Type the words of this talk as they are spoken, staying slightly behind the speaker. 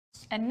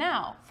And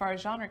now, for our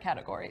genre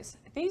categories.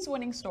 These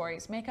winning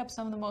stories make up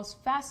some of the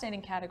most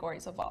fascinating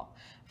categories of all,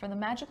 from the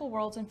magical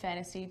worlds and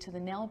fantasy to the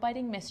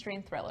nail-biting mystery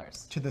and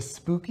thrillers. To the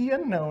spooky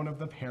unknown of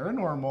the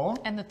paranormal.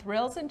 And the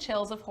thrills and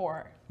chills of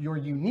horror. Your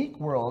unique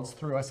worlds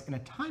threw us in a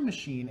time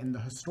machine in the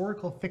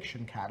historical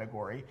fiction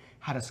category,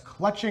 had us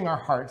clutching our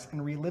hearts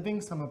and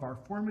reliving some of our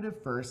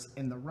formative firsts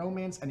in the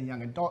romance and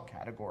young adult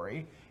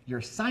category.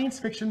 Your science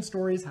fiction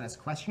stories had us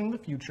questioning the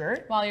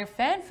future. While your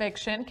fan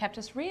fiction kept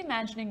us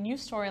reimagining new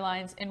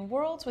storylines in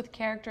worlds with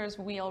characters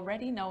we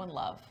already know and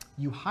love.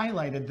 You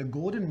highlighted the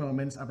golden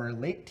moments of our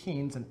late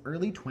teens and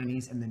early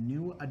 20s in the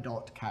new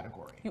adult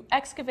category. You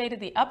excavated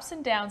the ups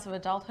and downs of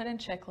adulthood and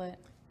chicklit.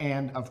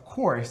 And of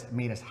course,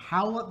 made us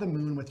howl at the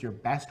moon with your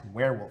best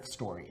werewolf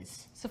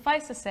stories.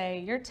 Suffice to say,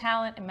 your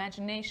talent,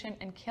 imagination,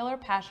 and killer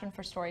passion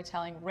for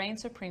storytelling reigned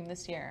supreme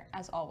this year,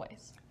 as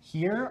always.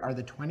 Here are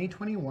the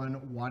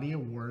 2021 Watty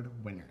Award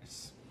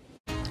winners.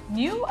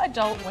 New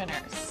adult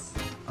winners.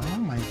 Oh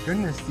my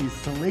goodness, these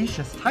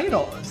salacious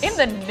titles. In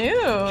the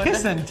Nude.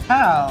 Kiss and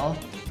Tell.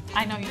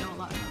 I know you know a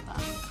lot about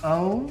that.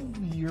 Oh,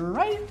 you're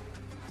right.